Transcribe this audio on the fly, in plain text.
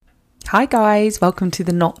Hi guys, welcome to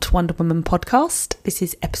the Not Wonder Woman podcast. This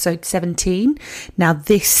is episode 17. Now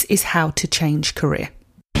this is how to change career.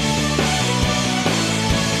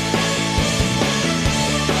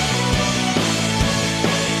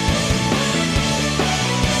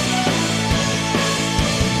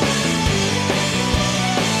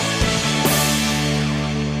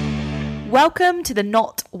 Welcome to the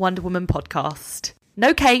Not Wonder Woman podcast.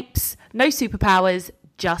 No capes, no superpowers,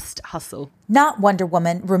 just hustle. Not Wonder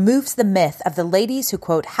Woman removes the myth of the ladies who,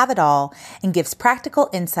 quote, have it all and gives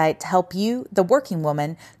practical insight to help you, the working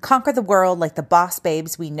woman, conquer the world like the boss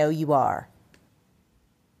babes we know you are.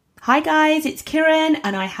 Hi guys, it's Kieran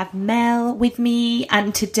and I have Mel with me,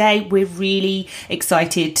 and today we're really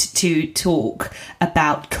excited to talk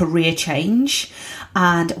about career change.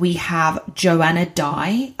 And we have Joanna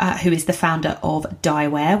Dye, who is the founder of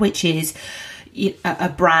Dyewear, which is a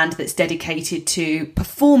brand that's dedicated to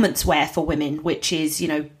performance wear for women, which is, you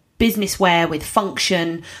know, business wear with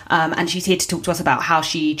function. And she's here to talk to us about how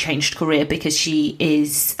she changed career because she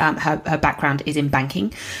is, her background is in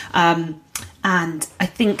banking. And I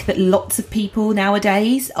think that lots of people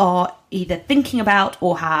nowadays are either thinking about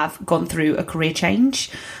or have gone through a career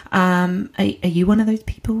change. Are you one of those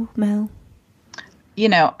people, Mel? You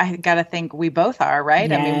know, I got to think we both are, right?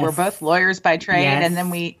 Yes. I mean, we're both lawyers by trade, Yes. and then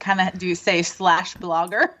we kind of do say slash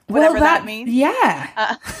blogger, whatever that means.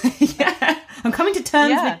 Yeah. Yeah. I'm coming to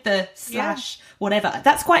terms with the slash whatever.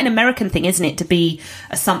 That's quite an American thing, isn't it? To be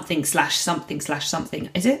a something slash something slash something.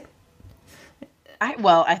 Is it?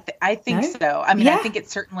 I think so. I mean, I think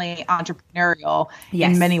it's certainly entrepreneurial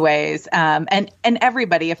in many ways. And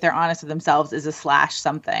everybody, if they're honest with themselves, is a slash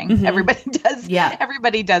something. Mm-hmm. Everybody does. Yeah.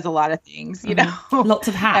 Everybody does a lot of things, you know, lots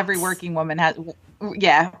of hats. Every working woman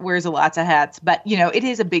wears lots of hats. But, you know, it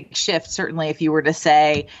is a big shift. Certainly if you were to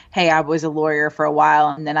say, hey, I was a lawyer for a while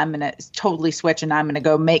and then I'm going to totally switch and I'm going to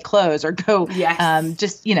go make clothes or go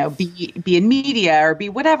just, you know, be in media or be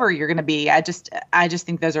whatever you're going to be. I just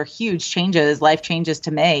think those are huge changes, life changes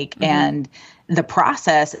to make. Mm-hmm. And the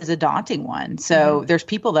process is a daunting one. So there's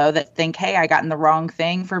people, though, that think, hey, I got in the wrong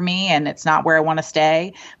thing for me and it's not where I want to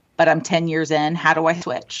stay, but I'm 10 years in. How do I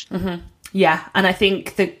switch? Mm-hmm. Yeah. And I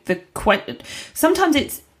think sometimes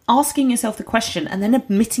it's asking yourself the question and then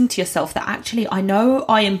admitting to yourself that actually I know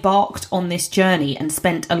I embarked on this journey and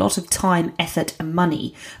spent a lot of time, effort and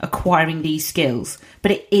money acquiring these skills,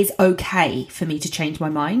 but it is okay for me to change my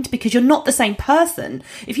mind, because you're not the same person.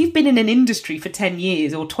 If you've been in an industry for 10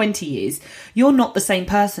 years or 20 years, you're not the same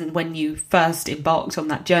person when you first embarked on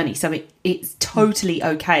that journey. So it's totally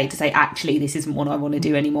okay to say, actually, this isn't what I want to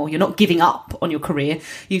do anymore. You're not giving up on your career.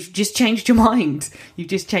 You've just changed your mind. You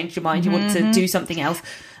want to do something else.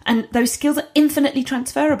 And those skills are infinitely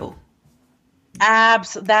transferable.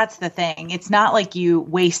 Absolutely. That's the thing. It's not like you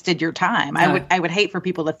wasted your time. No. I would hate for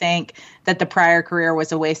people to think that the prior career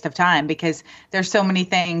was a waste of time, because there's so many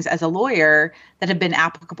things as a lawyer that have been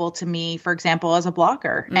applicable to me, for example, as a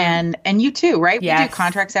blogger. And you too, right? Yes. We do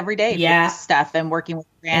contracts every day for this stuff and working with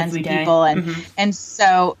brands and people. And and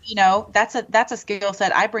so, you know, that's a skill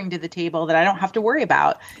set I bring to the table that I don't have to worry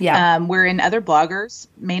about. Yeah. Wherein other bloggers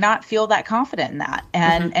may not feel that confident in that.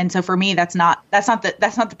 And so for me, that's not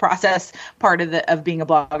the process part of being a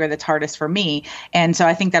blogger that's hardest for me. And so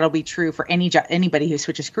I think that'll be true for anybody who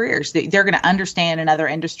switches careers. They're going to understand another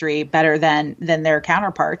industry better than their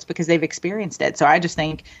counterparts because they've experienced it. So I just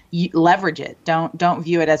think you leverage it. Don't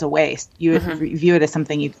view it as a waste. You view it as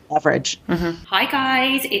something you can leverage. Hi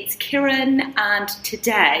guys, it's Kieran, and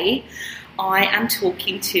today I am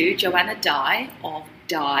talking to Joanna Dye of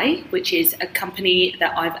Dye, which is a company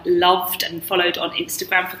that I've loved and followed on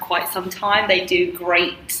Instagram for quite some time. They do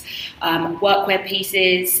great workwear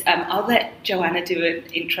pieces. I'll let Joanna do an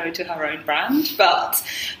intro to her own brand, but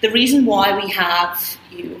the reason why we have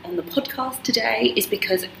you on the podcast today is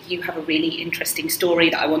because you have a really interesting story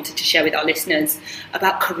that I wanted to share with our listeners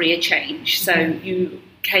about career change. So you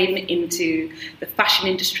came into the fashion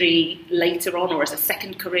industry later on, or as a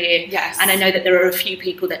second career. Yes. And I know that there are a few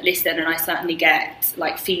people that listen, and I certainly get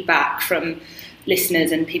like feedback from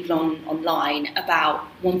listeners and people online about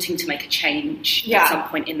wanting to make a change at some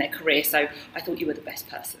point in their career. So I thought you were the best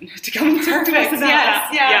person to come and talk to us about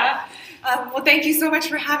that. Yeah. Well, thank you so much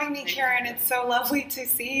for having me, Karen. It's so lovely to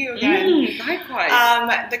see you again.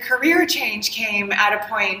 Likewise. The career change came at a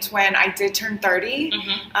point when I did turn 30,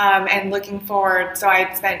 and looking forward. So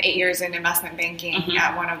I spent 8 years in investment banking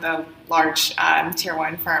at one of the large tier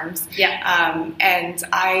 1 firms. And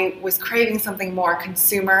I was craving something more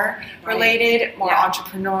consumer related, more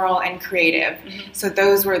entrepreneurial and creative. So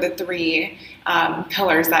those were the three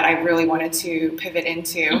pillars that I really wanted to pivot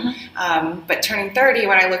into. But turning 30,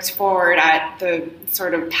 when I looked forward at the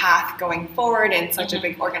sort of path going forward in such a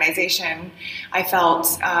big organization. I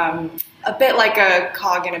felt a bit like a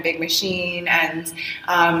cog in a big machine, and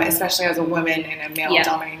especially as a woman in a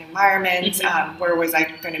male-dominated environment, where was I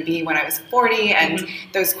going to be when I was 40? And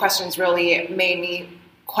those questions really made me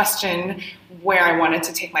question where I wanted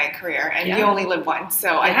to take my career. And you only live once,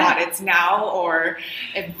 so I thought it's now, or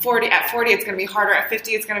at 40 it's going to be harder. At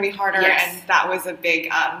 50, it's going to be harder, and that was a big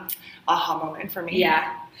aha moment for me.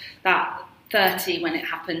 Yeah, that 30 when it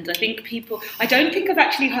happened. I don't think I've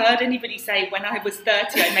actually heard anybody say when I was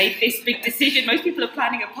 30 I made this big decision. Most people are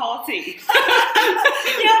planning a party.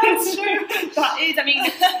 Yeah, that's true. That is, I mean,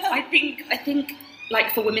 I think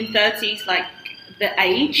like for women 30s, like the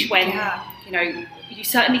age when, you know, you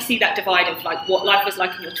certainly see that divide of like what life was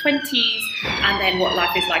like in your 20s and then what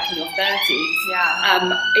life is like in your 30s.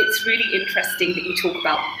 Yeah. It's really interesting that you talk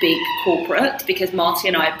about big corporate, because Marty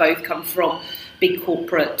and I both come from big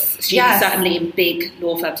corporates. She's certainly in big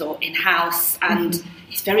law firms or in-house, and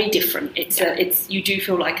it's very different. It's you do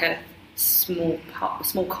feel like a small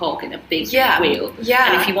cog in a big wheel.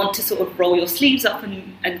 Yeah. And if you want to sort of roll your sleeves up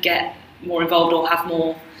and get more involved or have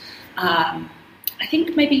more, I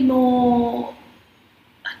think maybe more,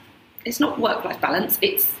 it's not work-life balance,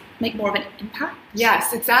 it's make more of an impact.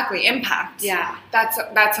 Yes, exactly. Impact. Yeah. That's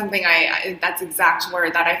something that's exact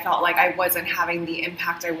word that I felt like I wasn't having the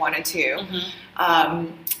impact I wanted to.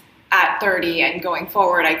 At 30 and going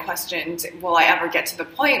forward, I questioned, will I ever get to the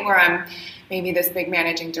point where I'm maybe this big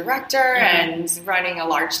managing director and running a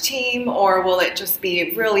large team, or will it just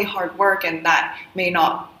be really hard work and that may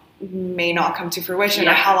not come to fruition,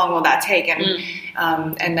 or how long will that take?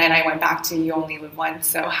 And then I went back to you only live once,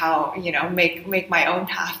 so how, you know, make my own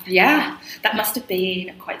path. Yeah, that must have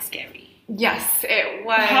been quite scary. Yes, it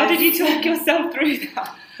was. How did you talk yourself through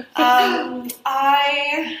that?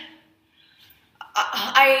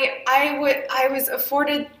 I was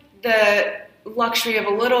afforded the luxury of a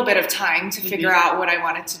little bit of time to figure out what I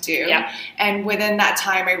wanted to do. And within that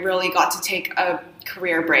time, I really got to take a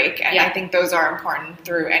career break. And I think those are important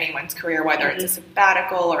through anyone's career, whether it's a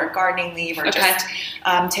sabbatical or a gardening leave or just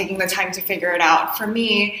taking the time to figure it out. For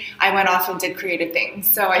me, I went off and did creative things.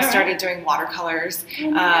 So I started doing watercolors.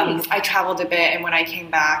 Nice. I traveled a bit, and when I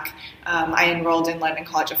came back, I enrolled in London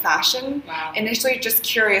College of Fashion. Wow. Initially just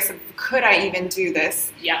curious of, could I even do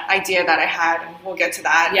this idea that I had, and we'll get to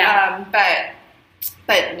that.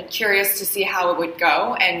 But curious to see how it would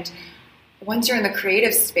go. And once you're in the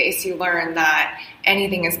creative space, you learn that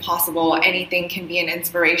anything is possible. Anything can be an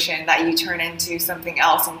inspiration that you turn into something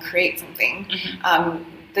else and create something.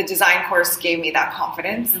 The design course gave me that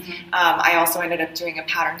confidence. I also ended up doing a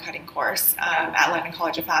pattern cutting course at London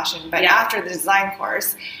College of Fashion. But after the design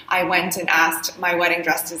course, I went and asked my wedding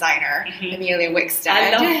dress designer, Amelia Wickstead.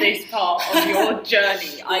 I love this part of your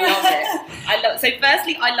journey. I love it. So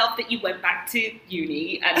firstly, I love that you went back to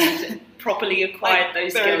uni and properly acquired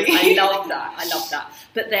those skills. I love that.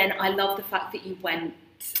 But then I love the fact that you went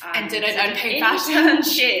and did an unpaid fashion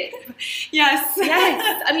internship. Yes.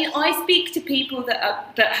 I mean, I speak to people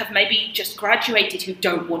that have maybe just graduated who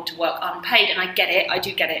don't want to work unpaid, and I get it. I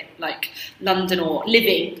do get it. Like London or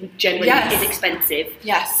living generally is expensive.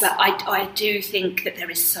 Yes. But I do think that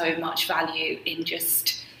there is so much value in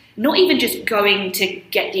just not even just going to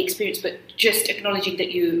get the experience, but just acknowledging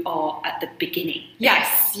that you are at the beginning.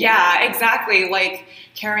 Yes. Yeah, exactly. Like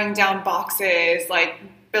carrying down boxes, like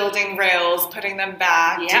building rails, putting them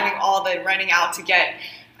back, doing all the running out to get,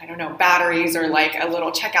 I don't know, batteries or like a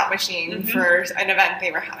little checkout machine for an event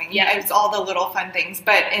they were having. Yeah, it was all the little fun things.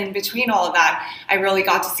 But in between all of that, I really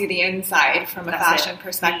got to see the inside from a fashion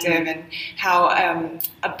perspective and how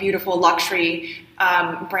a beautiful luxury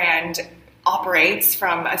brand operates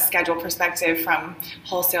from a schedule perspective, from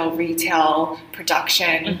wholesale, retail,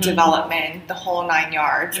 production, development, the whole 9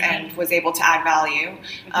 yards, and was able to add value.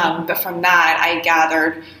 But from that, I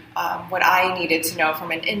gathered what I needed to know from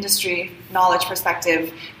an industry knowledge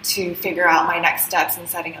perspective to figure out my next steps in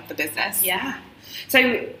setting up the business. Yeah.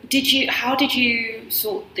 So how did you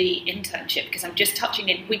sort the internship? Because I'm just touching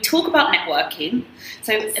in, we talk about networking.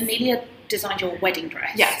 So Amelia designed your wedding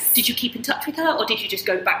dress. Yes. Did you keep in touch with her, or did you just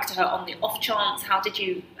go back to her on the off chance? How did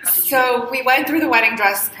you? So we went through the wedding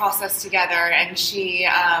dress process together, and she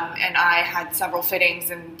and I had several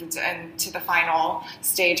fittings and to the final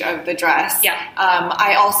stage of the dress. Yeah.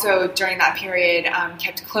 I also during that period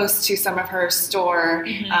kept close to some of her store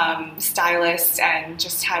stylists and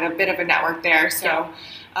just had a bit of a network there. So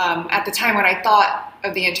at the time when I thought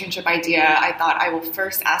of the internship idea, I thought I will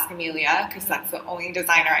first ask Amelia, because that's the only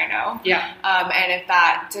designer I know. Yeah. And if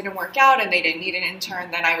that didn't work out and they didn't need an intern,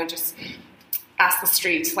 then I would just ask the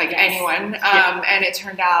street, like anyone. And it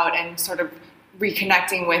turned out, and sort of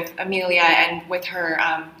reconnecting with Amelia and with her,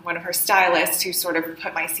 one of her stylists who sort of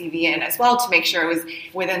put my CV in as well to make sure it was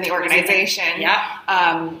within the organization.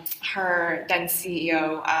 Her then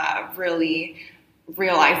CEO really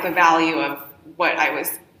realized the value of what I was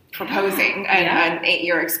proposing, an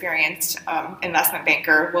 8-year experienced investment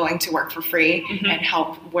banker willing to work for free and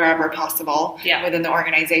help wherever possible within the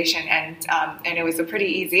organization. And it was a pretty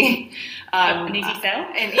easy... an easy sell?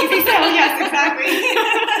 An easy sell, yes,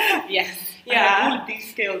 exactly. Yes. Yeah. All of these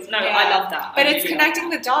skills. No, I love that. But it's connecting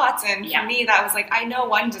the dots. And for me, that was like, I know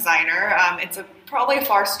one designer. It's probably a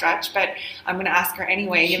far stretch, but I'm going to ask her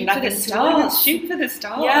anyway. Shoot for the stars. Shoot for the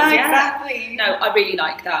stars. Yeah, exactly. No, I really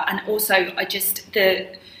like that. And also, I just...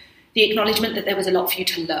 The acknowledgement that there was a lot for you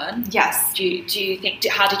to learn. Yes. Do you think?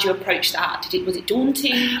 How did you approach that? Was it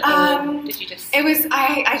daunting? Did you just? It was.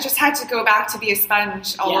 I just had to go back to be a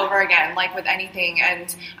sponge all over again, like with anything.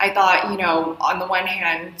 And I thought, on the one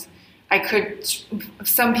hand, I could.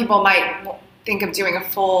 Some people might think of doing a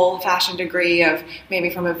full fashion degree of maybe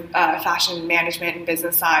from a fashion management and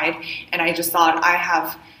business side, and I just thought I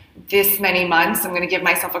have this many months, I'm going to give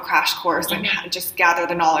myself a crash course and just gather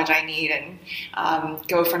the knowledge I need and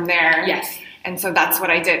go from there. Yes. And so that's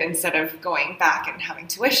what I did instead of going back and having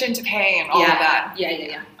tuition to pay and all of that.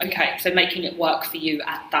 Yeah. Okay, so making it work for you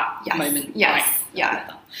at that moment. Yes, right.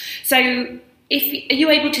 yeah. So are you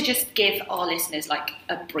able to just give our listeners like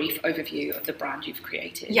a brief overview of the brand you've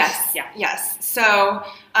created? Yes, yeah. Yes. So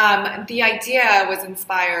the idea was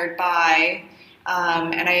inspired by...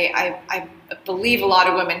 and I believe a lot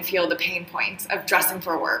of women feel the pain points of dressing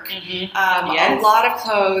for work. A lot of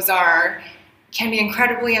clothes can be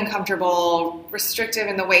incredibly uncomfortable, restrictive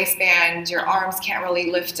in the waistband. Your arms can't really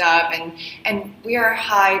lift up, and we are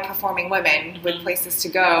high-performing women with places to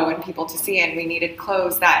go and people to see, and we needed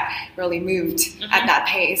clothes that really moved at that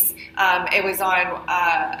pace. It was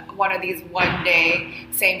on one of these one-day,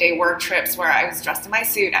 same-day work trips where I was dressed in my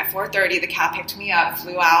suit at 4:30. The cab picked me up,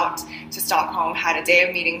 flew out to Stockholm, had a day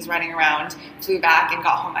of meetings running around, flew back, and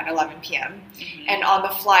got home at 11 p.m. And on the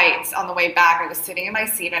flight, on the way back, I was sitting in my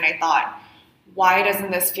seat, and I thought, why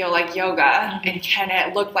doesn't this feel like yoga? And can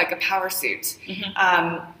it look like a power suit?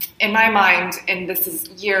 In my mind, and this is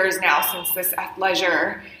years now since this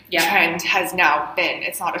athleisure trend has now been,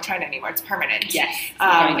 it's not a trend anymore, it's permanent. Yes.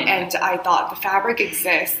 And I thought the fabric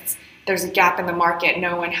exists. There's a gap in the market.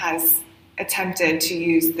 No one has attempted to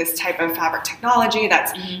use this type of fabric technology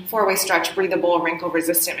that's 4-way stretch, breathable, wrinkle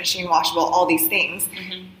resistant, machine washable, all these things.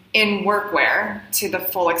 In workwear to the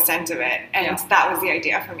full extent of it. And that was the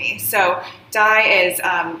idea for me. So Dye is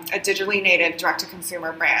a digitally native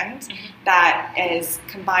direct-to-consumer brand that is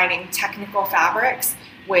combining technical fabrics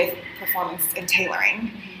with performance and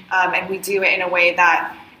tailoring. And we do it in a way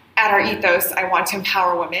that, at our ethos, I want to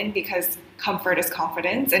empower women because comfort is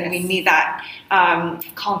confidence, and we need that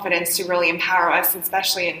confidence to really empower us,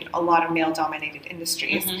 especially in a lot of male-dominated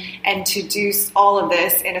industries. And to do all of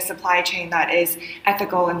this in a supply chain that is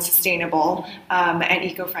ethical and sustainable and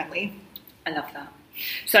eco-friendly. I love that.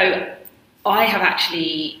 So I have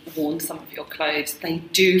actually worn some of your clothes. They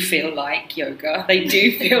do feel like yoga. They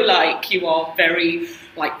do feel like you are very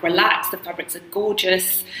relaxed. The fabrics are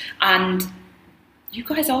gorgeous, and you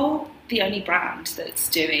guys are the only brand that's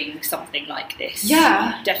doing something like this.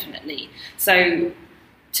 Yeah. Definitely. So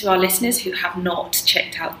to our listeners who have not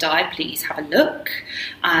checked out Dye, please have a look.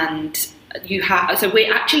 And so we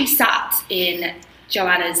actually sat in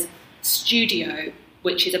Joanna's studio,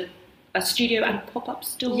 which is a studio and pop-up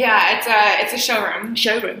store. Yeah, it's a showroom.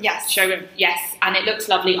 Yes. Showroom, yes. And it looks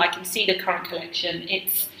lovely. I can see the current collection.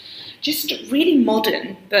 It's just really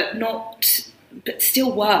modern, but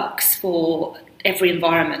still works for every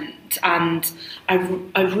environment, and I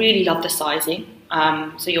really love the sizing.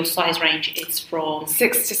 So your size range is from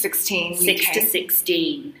 6 to 16. 6 to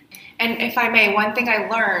 16. And if I may, one thing I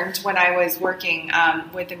learned when I was working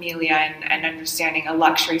with Amelia and understanding a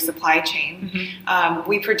luxury supply chain,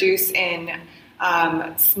 we produce in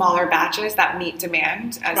smaller batches that meet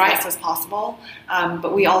demand as best as possible.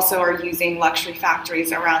 But we also are using luxury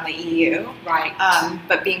factories around the EU. Right.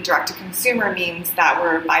 But being direct to consumer means that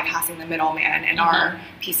we're bypassing the middleman, and our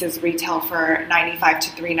pieces retail for $95 to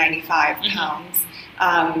 $395 pounds,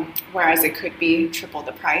 whereas it could be triple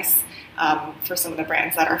the price for some of the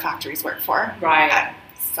brands that our factories work for. Right. At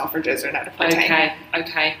Selfridges or Net-a-Porter.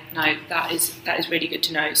 Okay. No, that is really good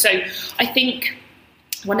to know. So I think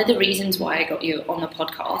one of the reasons why I got you on the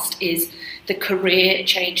podcast is the career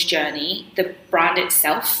change journey, the brand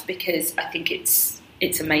itself, because I think it's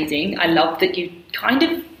amazing. I love that you kind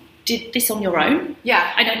of did this on your own.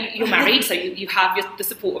 Yeah. I know you're married, so you have the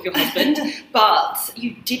support of your husband, but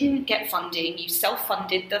you didn't get funding. You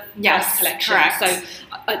self-funded the first collection. Correct. So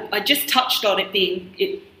I just touched on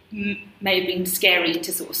it may have been scary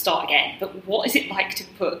to sort of start again, but what is it like to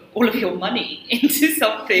put all of your money into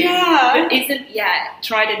something that isn't yet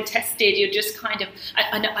tried and tested? You're just kind of,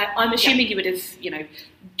 I'm assuming you would have,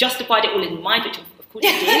 justified it all in your mind, which of course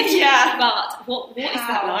you did. Yeah. But what is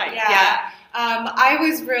that like? Yeah. I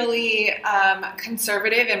was really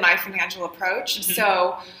conservative in my financial approach. Mm-hmm.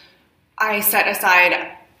 So I set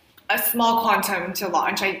aside a small quantum to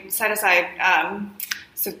launch. I set aside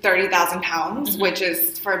so £30,000, mm-hmm. which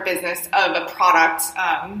is for a business of a product,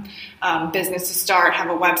 business to start, have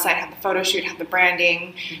a website, have the photo shoot, have the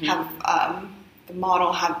branding, mm-hmm. have the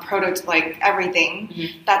model, have prototype, like everything.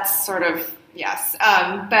 Mm-hmm. That's sort of, yes.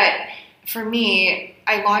 But for me,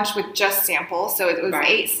 I launched with just samples. So it was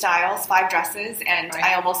 8 styles, 5 dresses, and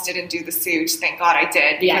I almost didn't do the suit. Thank God I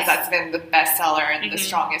did, because that's been the best seller and mm-hmm. the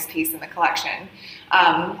strongest piece in the collection.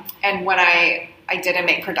 And when I didn't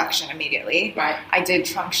make production immediately. Right. I did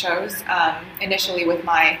trunk shows initially with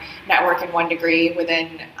my network in 1 Degree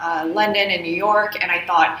within London and New York, and I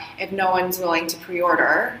thought, if no one's willing to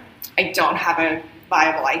pre-order, I don't have a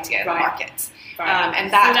viable idea in the market. Right.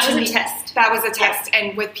 And that was a test. That was a test,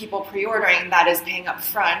 and with people pre-ordering, that is paying up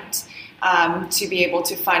front to be able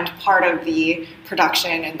to fund part of the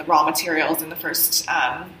production and the raw materials in the first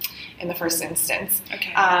instance.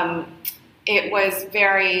 Okay. It was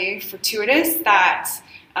very fortuitous that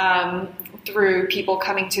through people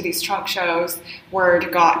coming to these trunk shows,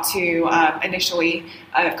 word got to initially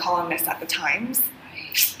a columnist at the Times.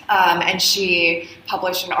 And she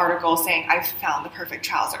published an article saying, "I've found the perfect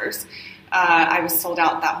trousers." I was sold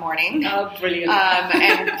out that morning. Oh, brilliant.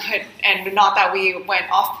 And not that we went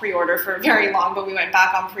off pre-order for very long, but we went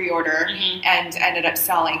back on pre-order mm-hmm. and ended up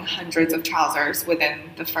selling hundreds of trousers within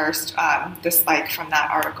the first, the spike from that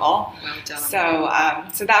article. Well done. So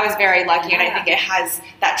that was very lucky, and I think it has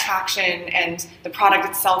that traction and the product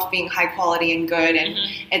itself being high quality and good, and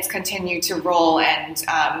mm-hmm. it's continued to roll and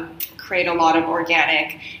create a lot of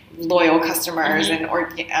organic, loyal customers mm-hmm.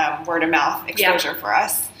 and word of mouth exposure for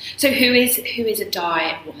us. So who is a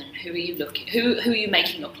Dye woman? Who are you looking? Who are you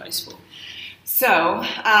making your clothes for? So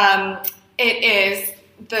it is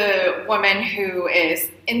the woman who is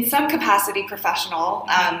in some capacity professional.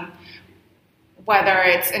 Whether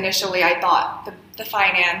it's initially I thought the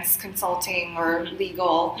finance, consulting, or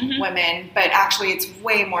legal mm-hmm. women, but actually it's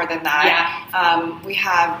way more than that. Yeah. We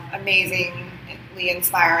have amazingly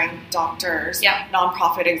inspiring doctors,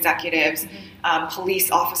 nonprofit executives, mm-hmm. Police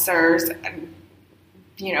officers.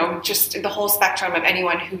 Just the whole spectrum of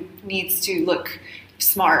anyone who needs to look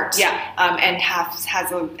smart and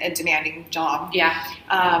has a demanding job. Yeah.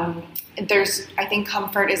 I think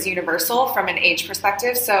comfort is universal from an age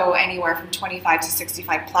perspective. So anywhere from 25 to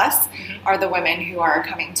 65 plus mm-hmm. are the women who are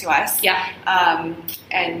coming to us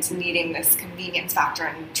and needing this convenience factor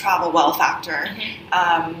and travel well factor.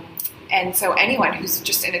 Mm-hmm. And so anyone who's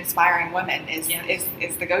just an inspiring woman is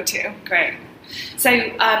the go-to. Great. So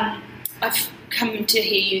I've come to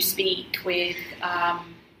hear you speak with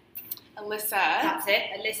Alyssa. That's it,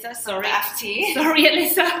 Alyssa. Sorry, FT. Sorry,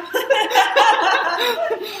 Alyssa.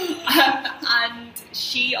 And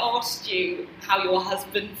she asked you how your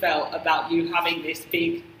husband felt about you having this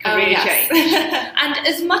big career change. And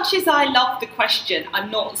as much as I love the question,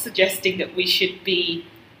 I'm not suggesting that we should be,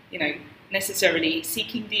 necessarily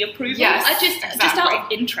seeking the approval. Yes, just out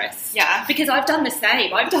of interest. Yeah. Because I've done the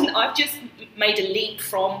same. I've just made a leap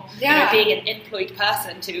from being an employed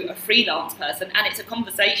person to a freelance person, and it's a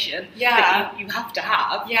conversation that you have to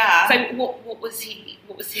have. Yeah. So what was his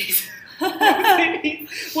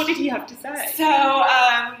what did he have to say? So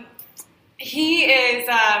he is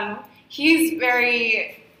he's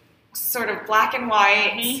very sort of black and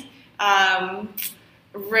white. Mm-hmm.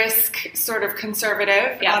 Risk sort of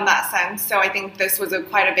conservative on that sense. So I think this was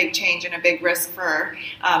quite a big change and a big risk for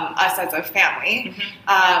us as a family.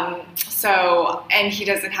 Mm-hmm. And he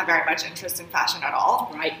doesn't have very much interest in fashion at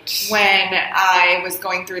all. Right. When I was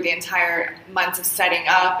going through the entire months of setting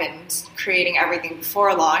up and creating everything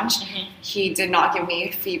before launch, mm-hmm. he did not give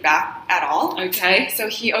me feedback at all. Okay. So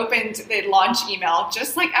he opened the launch email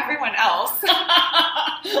just like everyone else.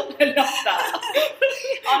 I love that.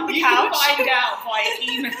 On the couch. Can find out via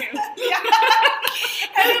email.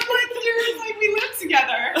 And we lived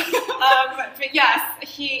together. But yes,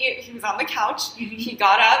 he was on the couch. Mm-hmm. He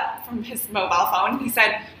got up from his mobile phone. He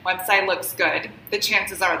said, "Website looks good. The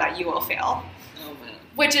chances are that you will fail." Oh man.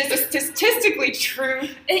 Which is a statistically true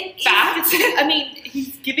fact. I mean,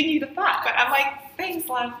 he's giving you the fact. But I'm like, Thanks,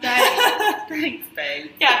 love. Thanks,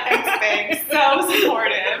 babe. Yeah, thanks, babe. So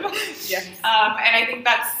supportive. Yes. And I think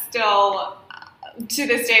that's still, to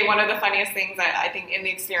this day, one of the funniest things I think in the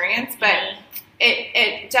experience. But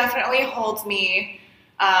it definitely holds me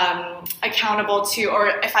accountable to, or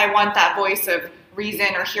if I want that voice of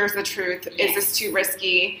reason, or here's the truth, is this too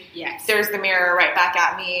risky? Yes. There's the mirror right back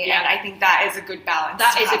at me, and I think that is a good balance.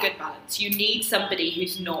 That is a good balance. You need somebody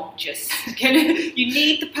who's not just gonna. You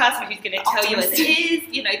need the person who's going to tell you as it is.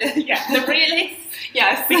 You know, the realist.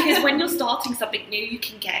 Yes. Because when you're starting something new, you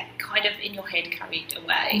can get kind of in your head carried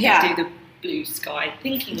away. Yeah. And do the blue sky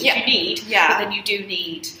thinking that you need. Yeah. But then you do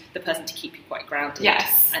need the person to keep you quite grounded.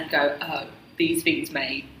 Yes. And go, oh, these things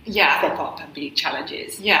may crop up and be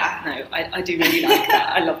challenges. Yeah. No, I do really like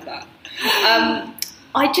that. I love that.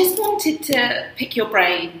 I just wanted to pick your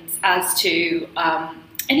brains as to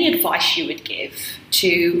any advice you would give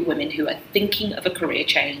to women who are thinking of a career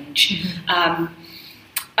change. Mm-hmm.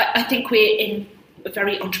 I think we're in a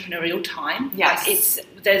very entrepreneurial time. Yes.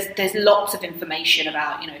 Like there's lots of information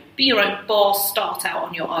about, be your own boss, start out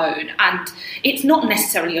on your own. And it's not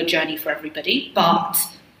necessarily a journey for everybody, but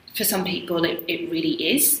for some people it really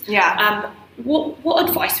is. Yeah. What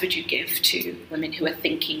advice would you give to women who are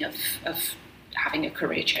thinking of having a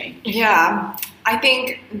career change? Yeah. I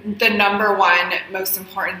think the number one most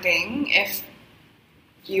important thing, if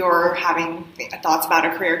you're having thoughts about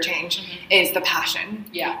a career change, is the passion.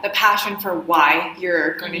 Yeah. The passion for why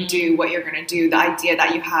you're going to do what you're going to do, the idea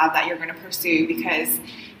that you have that you're going to pursue, because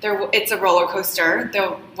it's a roller coaster.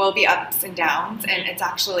 There will be ups and downs, and it's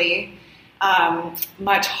actually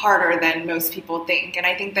much harder than most people think. And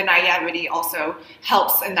I think the naivety also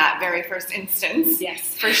helps in that very first instance.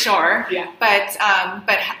 Yes. For sure. Yeah. But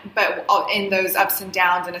in those ups and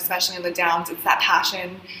downs, and especially in the downs, it's that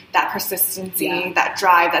passion, that persistency, that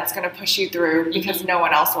drive that's going to push you through, because no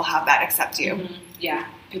one else will have that except you. Mm-hmm. Yeah.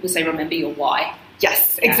 People say, remember your why.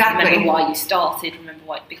 Yes, exactly. Remember why you started, remember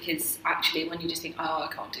why, because actually when you just think, I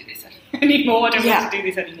can't do this anymore, I don't want to do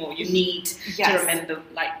this anymore, you need to remember,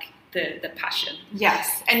 the passion.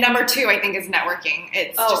 Yes. And number two, I think, is networking.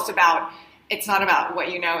 It's just about, it's not about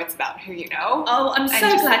what you know, it's about who you know. Oh, I'm so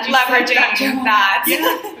glad you said that.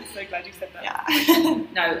 Yeah. I'm so glad you said that. Yeah.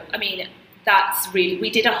 No, I mean, that's really, we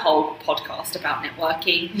did a whole podcast about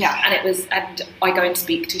networking. Yeah. And I go and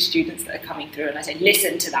speak to students that are coming through, and I say,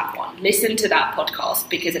 listen to that one, listen to that podcast,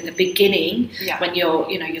 because at the beginning, when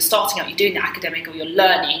you're starting out, you're doing the academic or you're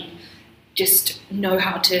learning, just know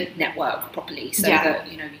how to network properly, so that,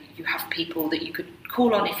 you have people that you could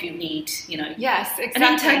call on if you need, yes, exactly.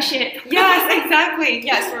 an internship. Yes, exactly.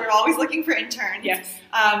 Yes, we're always looking for interns. Yes.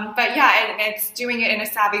 But and it's doing it in a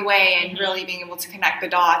savvy way, and really being able to connect the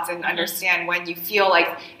dots and understand when you feel like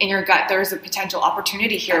in your gut there's a potential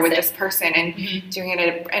opportunity here with this person, and doing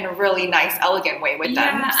it in a really nice, elegant way with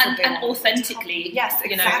them. And authentically. Yes,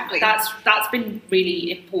 exactly. That's been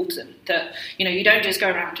really important, that, you don't just go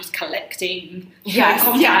around just collecting Yes.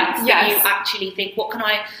 contacts, that you actually think, what can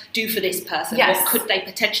I do for this person? Yes. What could they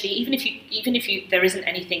potentially, even if there isn't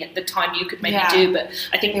anything at the time you could maybe do, but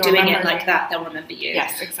I think doing it like that, they'll remember you.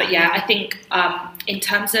 Yes, exactly. But I think in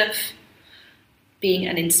terms of being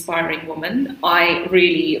an inspiring woman, I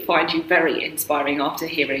really find you very inspiring after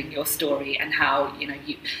hearing your story, and how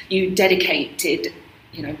you dedicated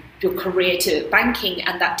your career to banking,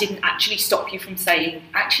 and that didn't actually stop you from saying,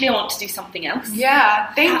 actually, I want to do something else.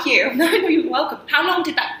 Yeah, thank you. No, you're welcome. How long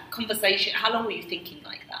were you thinking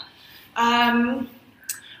like that?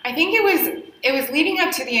 I think it was leading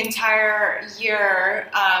up to the entire year,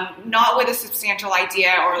 not with a substantial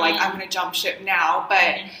idea or I'm going to jump ship now,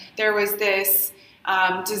 but there was this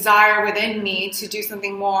desire within me to do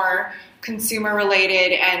something more consumer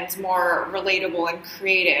related and more relatable and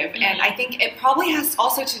creative. And I think it probably has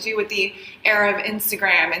also to do with the era of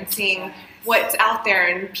Instagram and seeing what's out there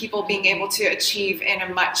and people being able to achieve in a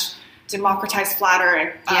much democratized,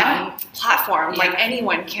 flatter platform. Like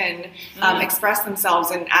anyone can express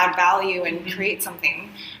themselves and add value and create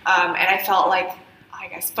something. And I felt like, I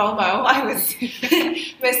guess, FOMO. I was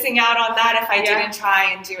missing out on that if I didn't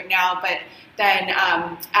try and do it now. But then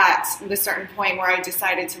at the certain point where I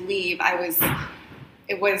decided to leave,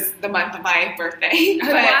 it was the month of my birthday.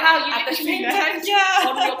 Oh, wow, you at the literally same time, left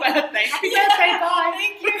on your birthday. Happy birthday, bye.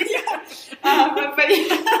 Thank you.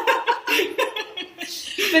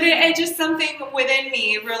 But it just, something within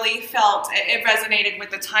me really felt, it resonated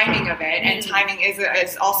with the timing of it, and timing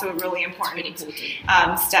is also a really important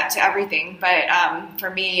step to everything. But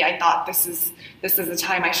for me, I thought this is the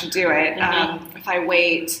time I should do it. If I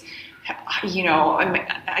wait,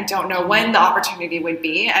 I don't know when the opportunity would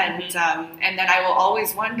be, and then I will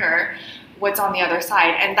always wonder, what's on the other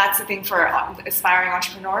side. And that's the thing for aspiring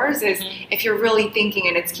entrepreneurs is if you're really thinking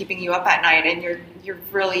and it's keeping you up at night and you're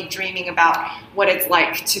really dreaming about what it's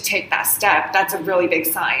like to take that step, that's a really big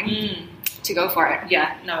sign to go for it.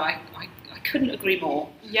 Yeah, no, I couldn't agree more.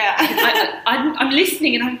 Yeah. I'm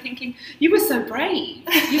listening and I'm thinking, you were so brave.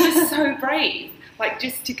 You were so brave. Like,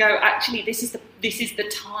 just to go, actually, this is the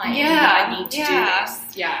time that I need to do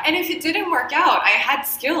this. Yeah. And if it didn't work out, I had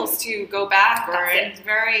skills to go back, it's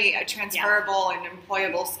very transferable and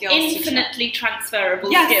employable skills. Infinitely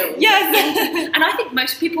transferable skills. Yes. And I think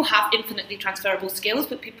most people have infinitely transferable skills,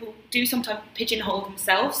 but people do sometimes pigeonhole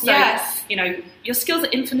themselves. So, your skills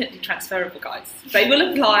are infinitely transferable, guys. They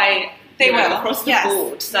will apply. They will across the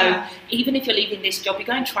board. So even if you're leaving this job, you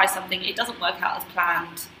go and try something, it doesn't work out as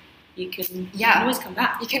planned. You can always come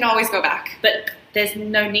back. You can always go back. But there's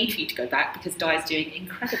no need for you to go back because Di is doing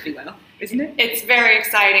incredibly well, isn't it? It's very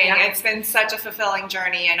exciting. Yeah. It's been such a fulfilling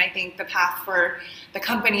journey, and I think the path for the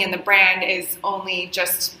company and the brand is only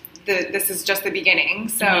this is just the beginning.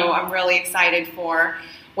 So I'm really excited for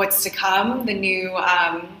what's to come, the new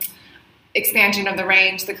expansion of the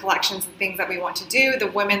range, the collections and things that we want to do, the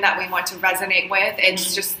women that we want to resonate with.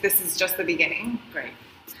 This is just the beginning. Great.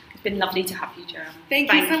 It's been lovely to have you, Joanne.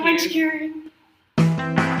 Thank you so much, Karen.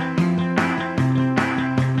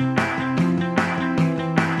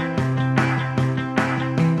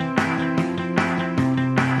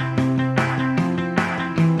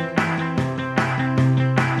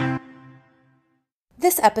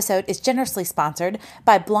 This episode is generously sponsored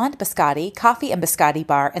by Blonde Biscotti Coffee and Biscotti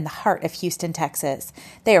Bar in the heart of Houston, Texas.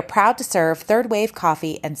 They are proud to serve third wave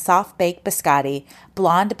coffee and soft baked biscotti.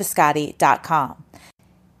 BlondeBiscotti.com.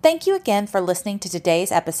 Thank you again for listening to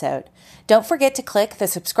today's episode. Don't forget to click the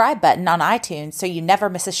subscribe button on iTunes so you never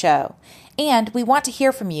miss a show. And we want to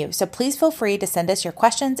hear from you, so please feel free to send us your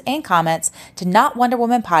questions and comments to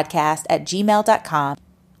notwonderwomanpodcast@gmail.com,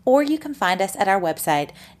 or you can find us at our website,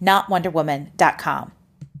 notwonderwoman.com.